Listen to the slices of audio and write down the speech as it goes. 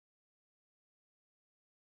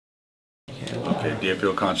Okay,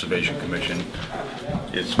 Deerfield Conservation Commission.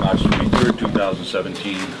 It's March 23rd,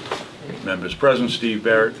 2017. Members present: Steve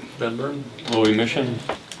Barrett. Ben Burton. Louis Mission.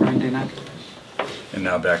 Brian Danac. And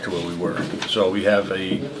now back to where we were. So we have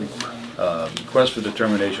a request for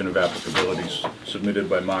determination of applicability submitted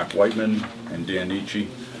by Mark Whiteman and Dan Nietzsche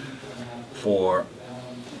for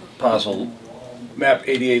parcel map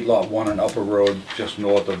 88 lot 1 on Upper Road, just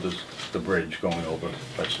north of the bridge going over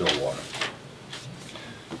by Stillwater.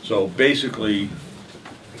 So basically,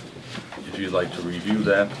 if you'd like to review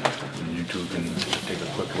that, and you two can take a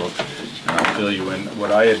quick look, and I'll fill you in.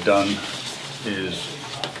 What I had done is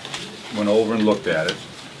went over and looked at it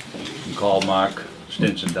and called Mark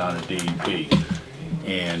Stinson down at DEP,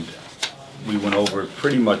 and we went over it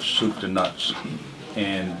pretty much soup to nuts.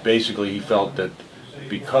 And basically he felt that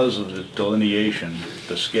because of the delineation,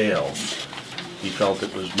 the scale, he felt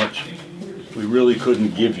it was much, we really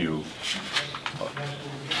couldn't give you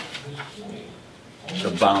the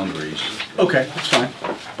boundaries. Okay, that's fine.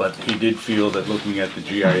 But he did feel that looking at the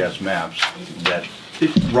GIS maps that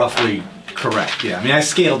Roughly correct, yeah. I mean, I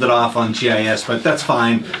scaled it off on GIS, but that's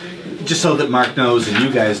fine. Just so that Mark knows and you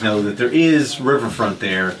guys know that there is riverfront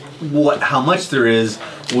there. How much there is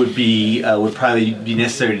would probably be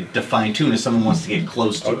necessary to fine tune if someone wants to get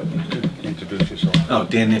close to it. Introduce yourself. Oh,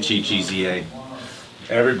 Dan Nietzsche, GZA.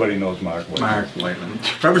 Everybody knows Mark Whiteman. Mark Whiteman.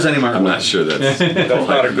 Representing Mark I'm Whiteman. not sure that's That's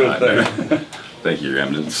not a good thing. Thank you, Your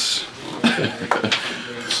Eminence.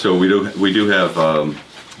 So we do have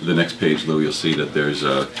the next page, Lou. You'll see that there's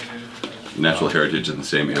natural heritage in the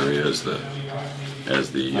same area as the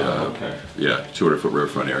 200-foot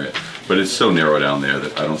riverfront area, but it's so narrow down there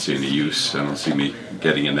that I don't see any use. I don't see me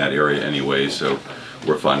getting in that area anyway. So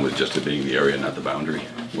we're fine with just it being the area, not the boundary.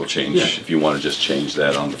 We'll change if you want to just change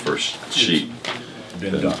that on the first sheet.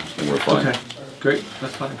 Been done. And we're fine. Okay, great,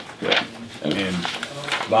 that's fine. Yeah. And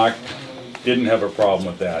Mark didn't have a problem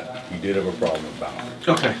with that. He did have a problem with boundary.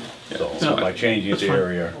 Okay. So by changing the fine.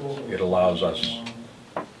 area, it allows us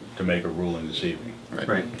to make a ruling this evening.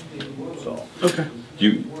 Right. So Okay.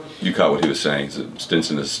 You caught what he was saying. So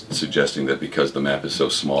Stinson is suggesting that because the map is so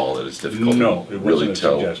small that it's difficult no, to it really wasn't a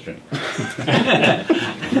tell. suggestion.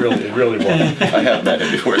 It really wasn't. I have met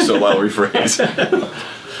him before, so I'll rephrase.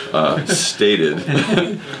 Stated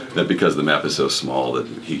that because the map is so small that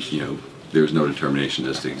there's no determination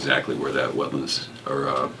as to exactly where that wetlands or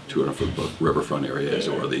 200-foot riverfront area is,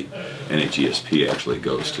 or the NHESP actually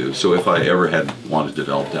goes to. So if I ever had wanted to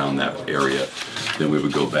develop down that area, then we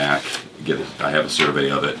would go back, I have a survey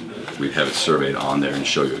of it, we'd have it surveyed on there and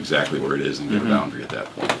show you exactly where it is and get a boundary at that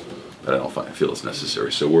point. But I don't feel it's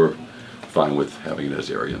necessary. So we're fine with having it as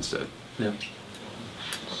area instead. Yeah.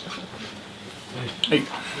 Hey,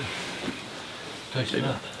 Thanks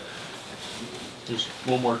enough. There's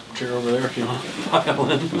one more chair over there if you want to pile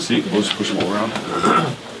in. We'll see. We'll just push them all around.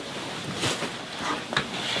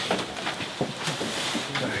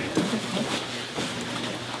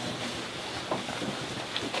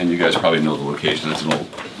 And you guys probably know the location. It's an old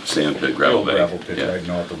sand pit, gravel bank. gravel pit right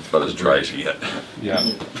north of About as dry as you get. Yeah.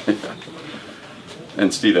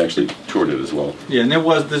 And Steve actually toured it as well. Yeah, and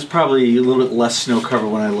there's probably a little bit less snow cover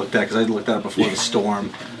when I looked at it, because I looked at it before the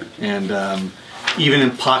storm, and even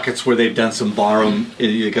in pockets where they've done some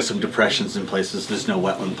you got some depressions in places, there's no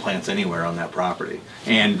wetland plants anywhere on that property.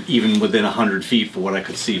 And even within 100 feet, for what I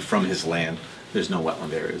could see from his land, there's no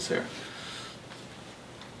wetland areas there.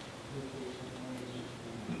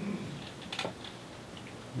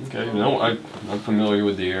 Okay, no, I'm familiar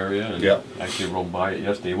with the area and Yep. actually rode by it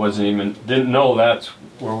yesterday. Didn't know that's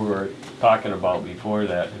where we were talking about before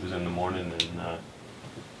that. It was in the morning and,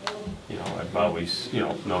 I've always,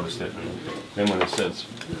 noticed it. And then when it says,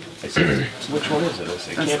 I said, which one is it? I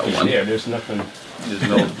said, That's can't the be one. there. There's nothing.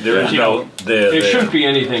 there is no there. There shouldn't be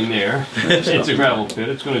anything there. It's a gravel pit.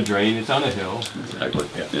 It's going to drain. It's on a hill. Exactly.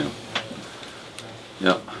 Yeah.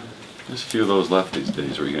 Yeah. There's a few of those left these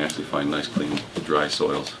days where you can actually find nice, clean, dry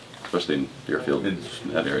soils, especially in Deerfield, in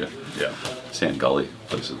that area. Yeah. Sand Gully,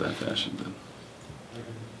 places of that fashion. But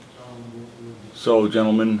So,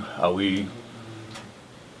 gentlemen,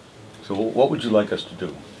 So what would you like us to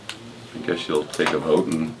do? I guess you'll take a vote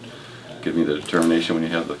and give me the determination when you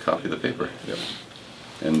have the copy of the paper. Yep.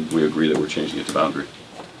 And we agree that we're changing it to boundary.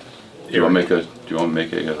 Do you want to make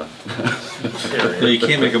a? No, you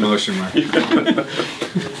can't make a motion, Mark.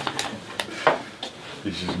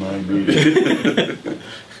 This is my meeting. It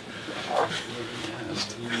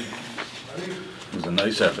was a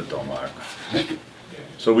nice effort though, Mark.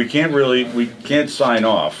 So we can't sign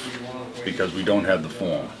off because we don't have the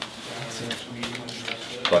form.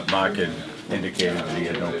 But Mark had indicated that he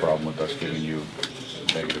had no problem with us giving you a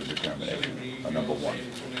negative determination, a number one.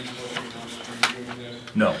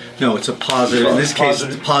 No. No, it's a positive. In this case,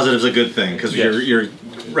 Positive. positive's a good thing because Yes.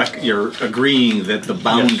 you're agreeing that the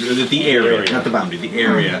boundary, Yes. that the area, Area. not the boundary, the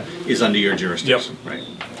area is under your jurisdiction. Right.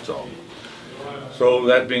 So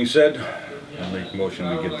that being said, I make a motion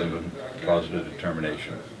we get the positive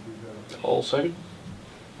determination. All second?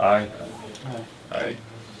 Aye. Aye.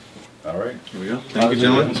 All right. Here we go. Thank you,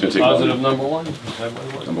 gentlemen. It's gonna take longer. Positive number one? Is that what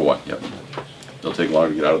it was? Number one, yep. It'll take longer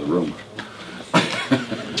to get out of the room.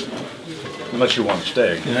 Unless you want to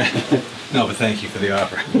stay. No, but thank you for the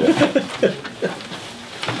offer.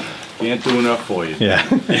 Can't do enough for you. Yeah.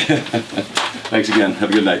 Thanks again. Have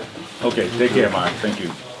a good night. Okay, take care, Mark. Thank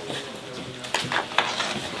you.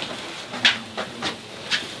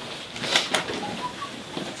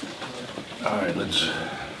 All right, let's.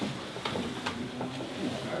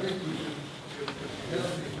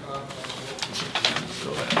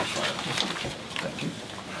 Go ahead and file. Thank you.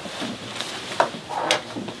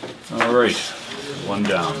 All right, one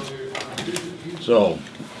down. So,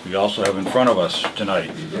 we also have in front of us tonight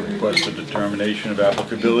a request for determination of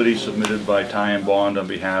applicability submitted by Ty and Bond on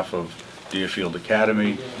behalf of Deerfield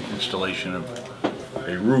Academy, installation of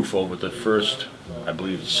a roof over the first, I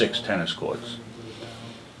believe, 6 tennis courts.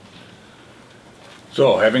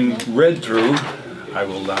 So, having read through, I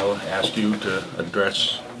will now ask you to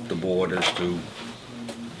address the board as to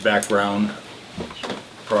background,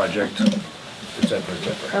 project, etc.,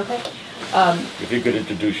 etc. Okay. If you could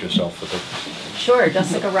introduce yourself for the. Sure.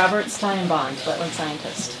 Jessica Roberts, Ty and Bond, wetland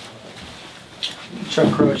scientist.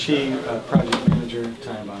 Chuck Croce, project manager,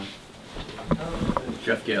 Time Bond.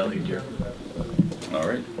 Jeff Galley, dear. All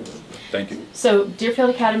right, thank you. So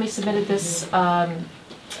Deerfield Academy submitted this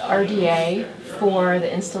RDA for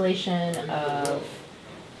the installation of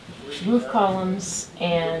roof columns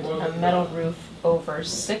and a metal roof over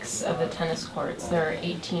 6 of the tennis courts. There are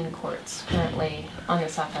 18 courts currently on the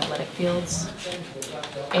South Athletic Fields.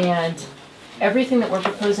 And everything that we're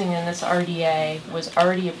proposing in this RDA was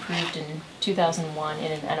already approved in 2001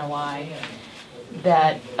 in an NOI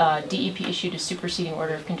that DEP issued a superseding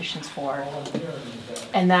order of conditions for.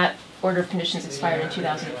 And that order of conditions expired in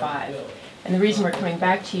 2005. And the reason we're coming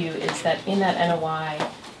back to you is that in that NOI,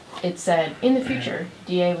 it said, in the future,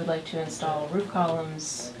 DA would like to install roof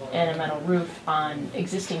columns and a metal roof on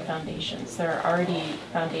existing foundations. There are already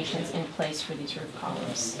foundations in place for these roof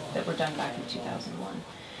columns that were done back in 2001.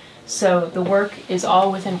 So the work is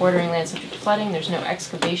all within bordering land subject to flooding. There's no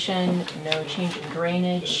excavation, no change in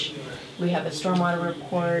drainage. We have a stormwater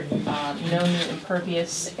report, no new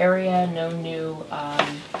impervious area, no new,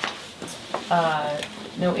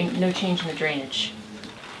 no change in the drainage.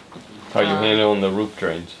 How you handling the roof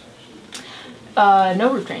drains?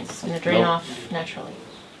 No roof drains. It's going to drain Nope. off naturally.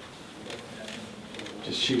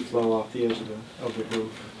 Just sheet flow off the edge of the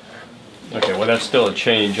roof. Okay, well, that's still a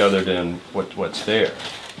change other than what's there.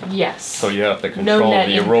 Yes. So you have to No control net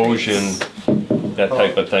the erosion, increase. that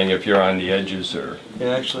type of thing, if you're on the edges or... And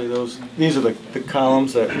actually, these are the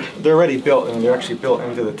columns that they're already built, and they're actually built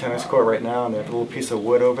into the tennis court right now, and they have a little piece of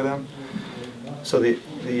wood over them. So the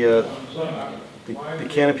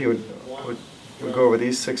canopy would go over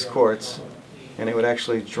these 6 courts, and it would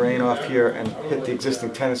actually drain off here and hit the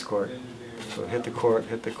existing tennis court. So hit the court,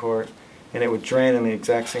 and it would drain in the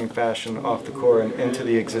exact same fashion off the court and into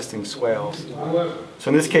the existing swales. So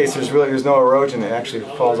in this case, there's no erosion. It actually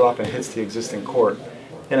falls off and hits the existing court.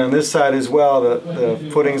 And on this side as well, the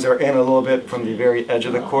footings are in a little bit from the very edge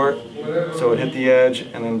of the court, so it hit the edge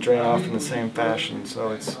and then drain off in the same fashion.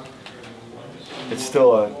 So it's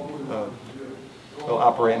still it'll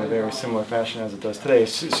operate in a very similar fashion as it does today.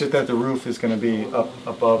 It's just that the roof is going to be up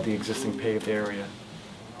above the existing paved area.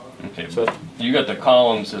 Okay, So you got the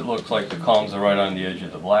columns, it looks like the columns are right on the edge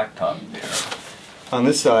of the blacktop there. on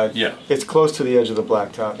this side, Yeah. it's close to the edge of the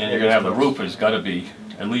blacktop. And you're gonna have the roof has gotta be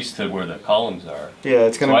at least to where the columns are. Yeah,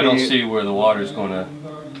 it's going So to I be. don't see where the water's gonna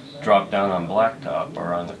drop down on blacktop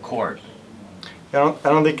or on the court. I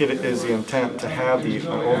don't think it is the intent to have the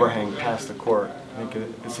overhang past the court. I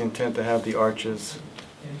think it's the intent to have the arches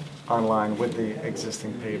on line with the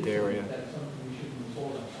existing paved area.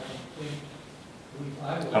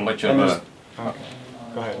 How much And of there's- a, okay.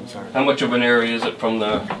 Go ahead, I'm sorry. how much of an area is it from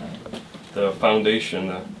the foundation,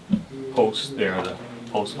 the post there, the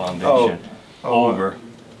post foundation, over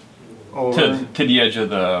Over. to the edge of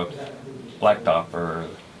the blacktop or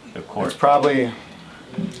the court? It's probably,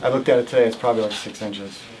 I looked at it today, it's probably like 6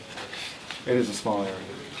 inches. It is a small area.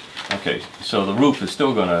 Okay, so the roof is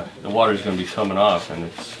still gonna, the water's gonna be coming off and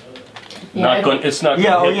it's Yeah, not I going, don't- it's not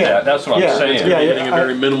Yeah, oh, gonna hit yeah. that, that's what Yeah, I'm saying. yeah, Getting a I-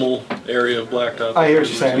 very minimal area of blacktop. I hear what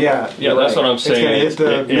you're saying, yeah. Yeah, you're that's right. what I'm It's gonna saying. hit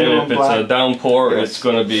the And minimum if it's a black. downpour, Yes. it's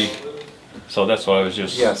gonna be So that's why I was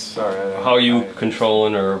just. Yes, sorry. How are you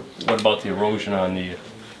controlling, or what about the erosion on the,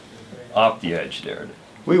 off the edge there?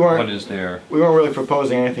 We What weren't, is there? we weren't really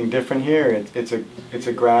proposing anything different here. It's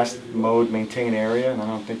a grass mowed, maintained area, and I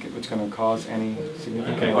don't think it's going to cause any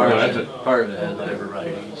significant. Okay, Part well, of that's it, part of it has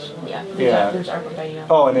arborvitae's. Yeah, Yeah. there's arborvitae.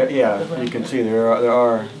 Oh, and yeah, you can see there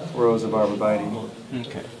are rows of arborvitae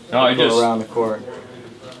Okay. No, I that go just, around the court. you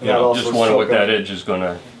That know, also just wonder what soak up- that edge is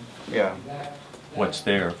gonna, Yeah, what's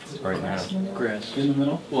there right now. Grass. In the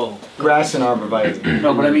middle? Well, grass and arborvitae.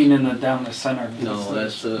 No, but I mean in the down the center. no,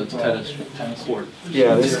 that's the tennis court.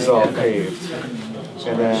 Yeah, this is all paved,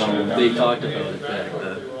 and then They talked about it back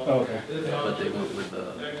then, Okay. but they went with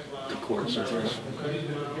the court surface.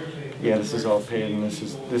 yeah, this is all paved, and this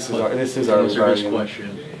is But this is to answer his arborvitae.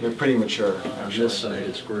 question, They're pretty mature, on actually. this side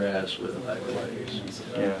it's grass with arborvitae's.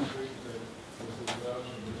 Yeah.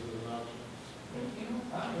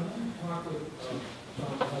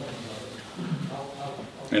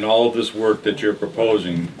 And all of this work that you're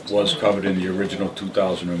proposing was covered in the original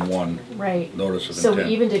 2001 Right. notice of So we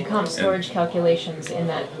intent. even did comp storage calculations in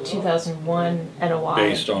that 2001 NOI.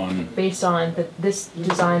 Based on, Based on this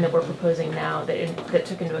design that we're proposing now, that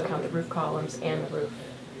took into account the roof columns and the roof.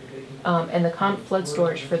 And the comp flood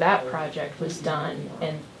storage for that project was done,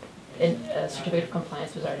 and a certificate of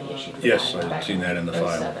compliance was already issued for Yes, that I'd back seen that in the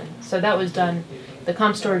file. 07. So that was done, the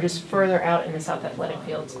comp storage is further out in the South Athletic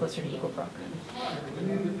Fields, closer to Eagle Brook.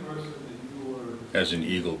 as in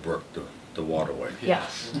Eagle Brook, the waterway.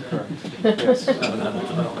 Yes. Yes.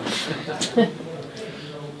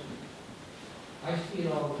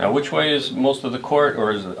 Now, which way is most of the court,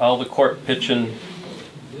 or is it all the court pitching?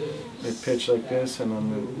 They pitch like this, and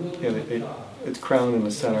then it's crowned in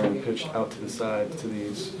the center and pitched out to the side to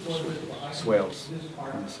these swales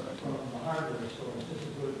on the side.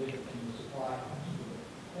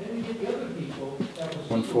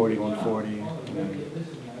 140, 140, and then,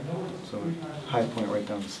 so high point right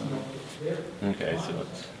down the center. Okay, so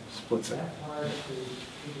it's, Splits it.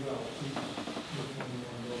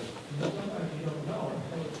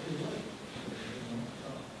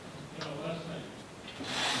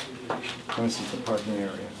 And this is the parking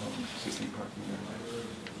area, existing parking area.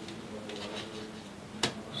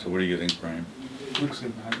 So what do you think, Brian? Looks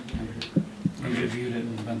good. I've reviewed it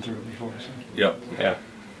and been through it before, so. Yep. yeah.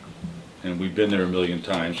 And we've been there a million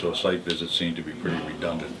times, so site visits seem to be pretty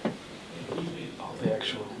redundant. All the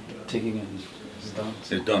actual taking in is done.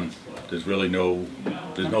 They're done. There's really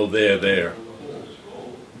there's no there.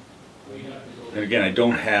 And again, I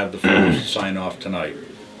don't have the forms to sign off tonight.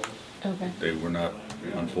 Okay. They were not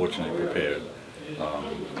unfortunately prepared.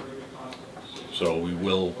 So we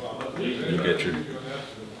will get you,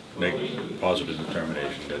 make positive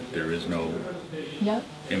determination that there is no Yep.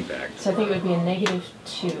 impact. So I think it would be a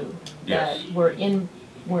 -2. Yes. That we're in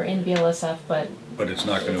BLSF, but But it's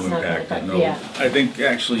not going to It's not gonna impact, affect- no. yeah. I think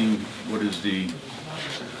actually, what is the,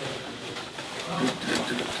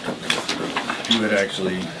 you had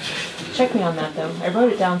actually, check me on that though. I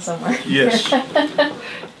wrote it down somewhere. yes. You know,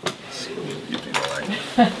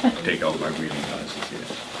 I take out my reading glasses here.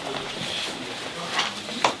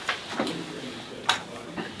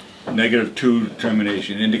 -2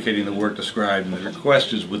 determination indicating the work described and the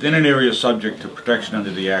request is within an area subject to protection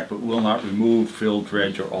under the act but will not remove, fill,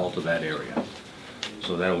 dredge, or alter that area.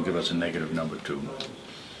 So that will give us a -2.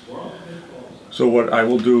 So what I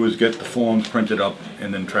will do is get the forms printed up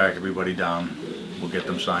and then track everybody down. We'll get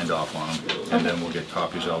them signed off on them, and then we'll get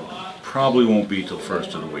copies out. Probably won't be till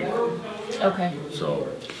first of the week. Okay. So,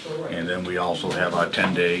 and then we also have our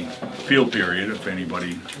 10-day appeal period if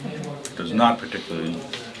anybody does not particularly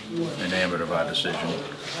enamored of our decision.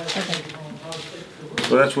 Okay.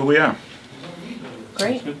 So that's where we are.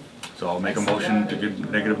 Great. So I'll make a motion to give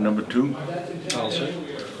 -2. I'll say.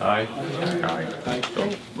 Aye. Aye. So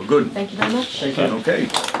we're good. Thank you very much. Okay.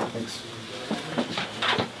 Thanks.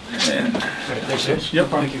 And, Thanks. yep.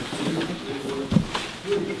 Thank you.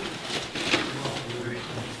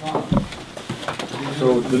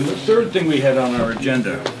 So the third thing we had on our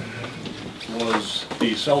agenda was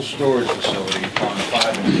the self-storage facility on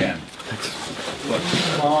 5 and 10. But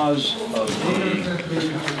because of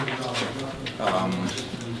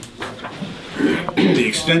the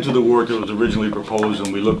extent of the work that was originally proposed,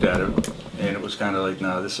 and we looked at it, and it was kind of like,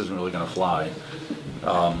 nah, this isn't really going to fly.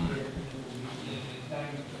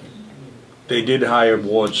 They did hire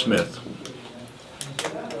Ward Smith.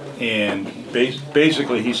 And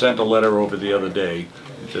basically, he sent a letter over the other day.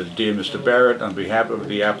 It says, "Dear Mr. Barrett, on behalf of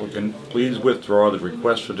the applicant, please withdraw the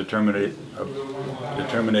request for determination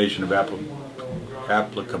of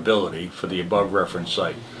applicability for the above referenced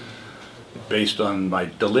site. Based on my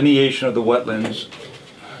delineation of the wetlands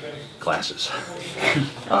classes.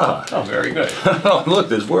 Ah, Oh, very good. oh, look,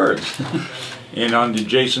 there's words. And on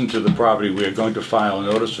adjacent to the property, we are going to file a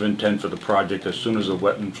notice of intent for the project as soon as the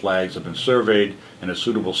wetland flags have been surveyed and a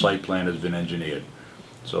suitable site plan has been engineered.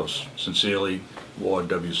 So sincerely, Ward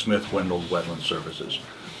W. Smith, Wendell Wetland Services.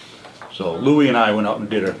 So Louis and I went out and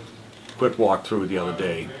did a quick walk through the other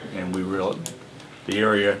day, and we realized the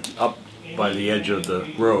area up by the edge of the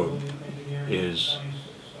road is,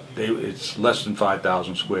 it's less than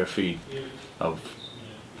 5,000 square feet of,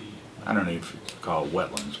 I don't know if you call it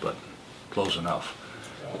wetlands, but close enough.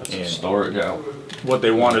 And Storage out. what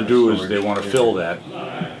they want to do is they want to fill that,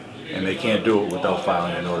 and they can't do it without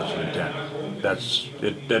filing a notice of intent.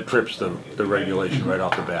 That trips the regulation right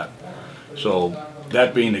off the bat. So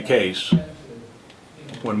that being the case,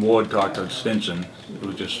 when Ward talked to Stinson,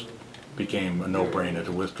 it just became a no-brainer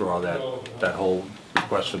to withdraw that whole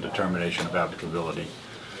request for determination of applicability.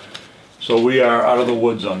 So we are out of the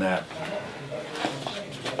woods on that.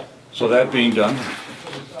 So that being done,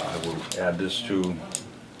 I will add this to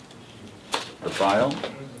the file.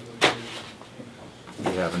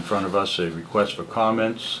 We have in front of us a request for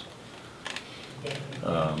comments.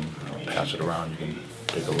 I'll pass it around, you can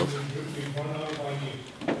take a look.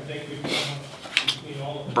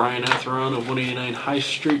 Brian Atheron of 189 High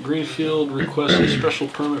Street, Greenfield, requests a special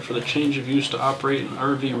permit for the change of use to operate an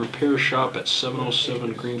RV repair shop at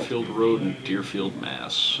 707 Greenfield Road in Deerfield,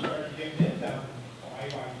 Mass.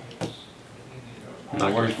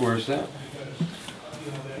 Now, where's that?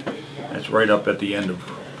 It's right up at the end of,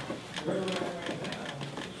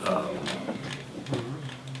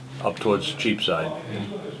 up towards Cheapside.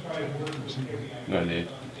 No, the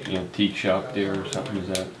teak shop there or something, is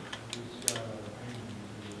that?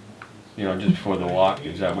 Just before the walk,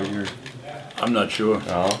 is that what you're? I'm not sure.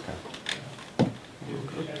 Oh, okay.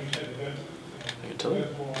 I can tell you.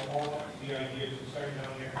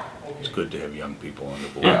 It's good to have young people on the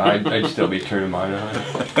board. Yeah, I'd still be turning mine on.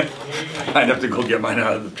 I'd have to go get mine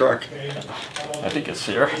out of the truck. I think it's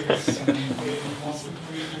here.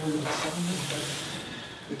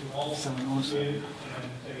 707.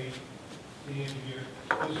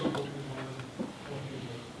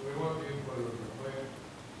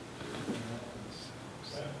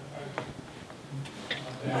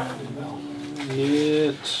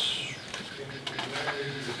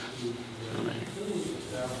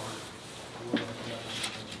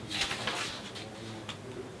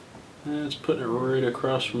 It's putting it right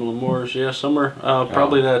across from Lemore's. Yeah, somewhere.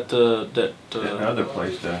 Probably that Another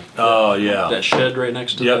place to. Oh, yeah. that shed right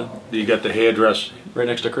next to Yep, you got the hairdress, right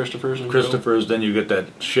next to Christopher's. And Christopher's, then you get that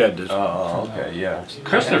shed. Oh, okay, yeah.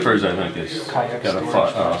 Christopher's, I think, has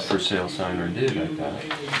got a for sale sign, or did, I thought.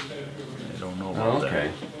 I don't know Oh, about that.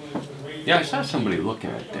 okay. Yeah, I saw somebody looking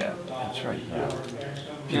at that. That's right. Yeah. A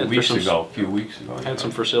Yeah, few weeks ago. Had some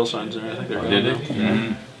for sale signs there. I think they're Oh, gone did now. it?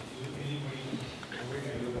 Yeah.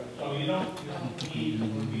 You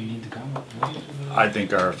need to come. I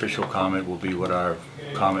think our official comment will be what our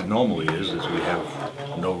comment normally is we have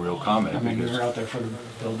no real comment. I mean, we because- were out there for the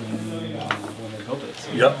building when they built it.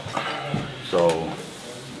 So. Yep. So,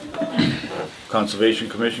 Conservation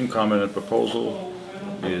Commission comment and proposal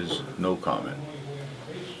is no comment.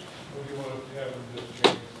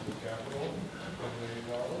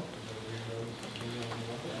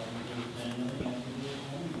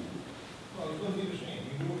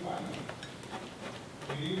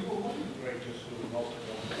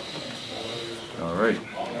 All right.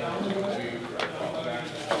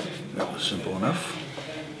 That was simple enough.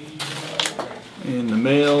 In the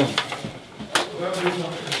mail.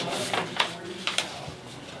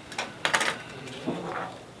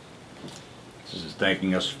 This is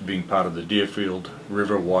thanking us for being part of the Deerfield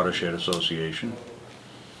River Watershed Association.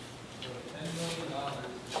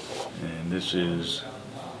 And this is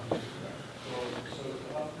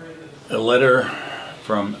a letter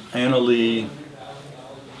from Annalee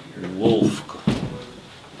Wolf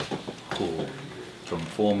from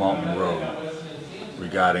Full Mountain Road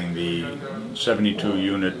regarding the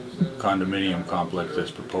 72-unit condominium complex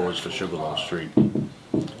that's proposed for Sugarloaf Street.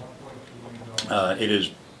 It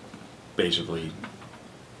is basically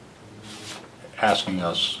asking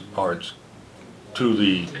us, or it's to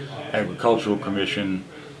the Agricultural Commission,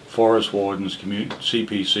 Forest Wardens,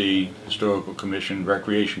 CPC, Historical Commission,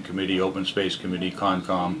 Recreation Committee, Open Space Committee,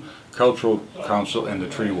 Concom, Cultural Council, and the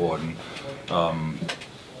Tree Warden.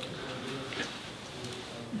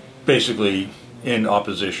 Basically in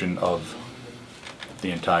opposition of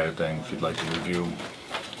the entire thing, if you'd like to review.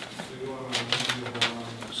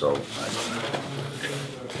 So,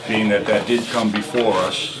 being that that did come before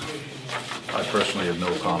us, I personally have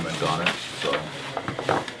no comment on it, so.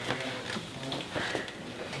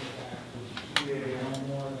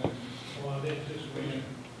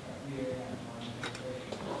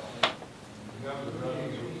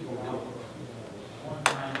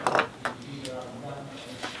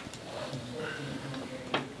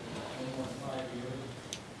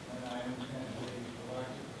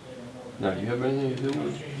 Now, do you have anything to do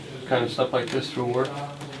with kind of stuff like this through work?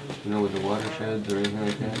 You know, with the watersheds or anything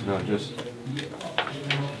like that? No, just,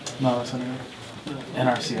 No, that's anyway.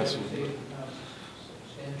 NRCS.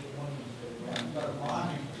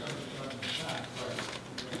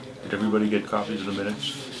 Did everybody get copies of the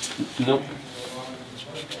minutes? nope.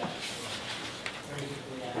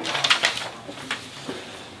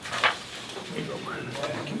 Here you go, Brian.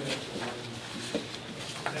 Thank you.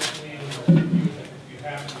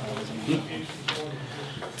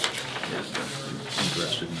 Yes,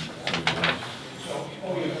 interested in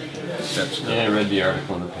that's Yeah, I read the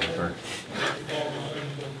article in the paper.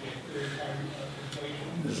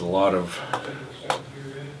 there's a lot of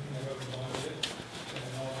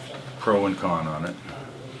pro and con on it.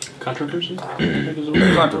 Controversy? I think is the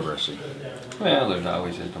word. Controversy. Well, there's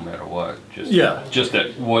always is, no matter what. Just, Yeah. Just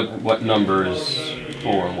that what numbers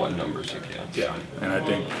for and what numbers against. Yeah, and I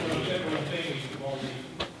think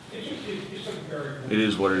it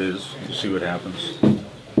is what it is. We'll see what happens.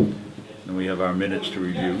 And we have our minutes to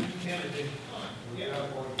review.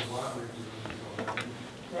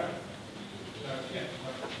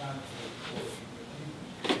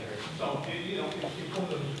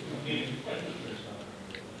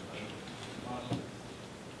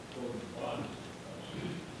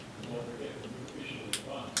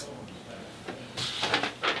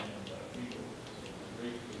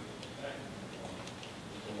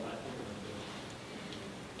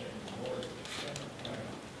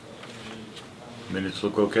 Minutes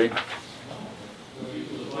look okay?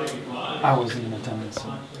 I wasn't in attendance.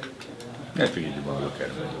 So. I figured you'd want to look at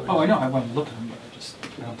them anyway. Oh, I know. I want to look at them,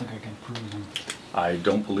 but I don't think I can prove them. I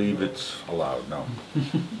don't believe it's allowed, no.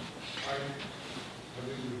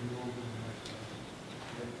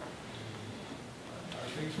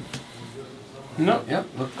 No, yep,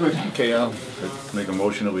 look good. Okay, I'll make a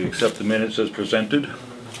motion that we accept the minutes as presented.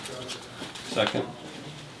 Second.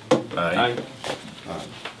 Aye.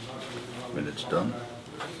 Minutes done.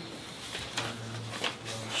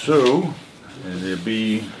 So, and there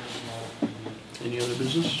be, Any other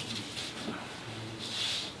business?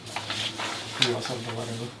 You also have the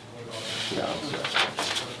letter. Luke.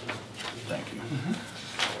 thank you.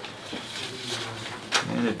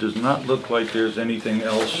 And it does not look like there's anything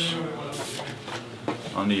else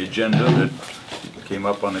on the agenda that came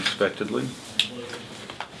up unexpectedly,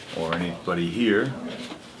 or anybody here.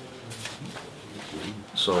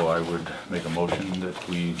 So I would make a motion that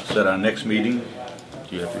we set our next meeting.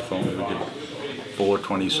 Do you have your phone? We did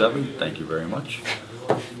 4/27. Thank you very much.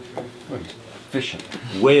 Fishing.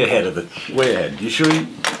 Way ahead of it. Way ahead. You sure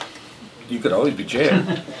you could always be chair?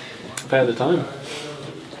 I've had the time.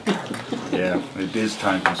 Yeah, it is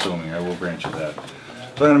time consuming. I will grant you that. So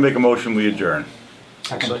I'm going to make a motion. We adjourn.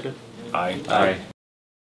 Second. Aye. Aye.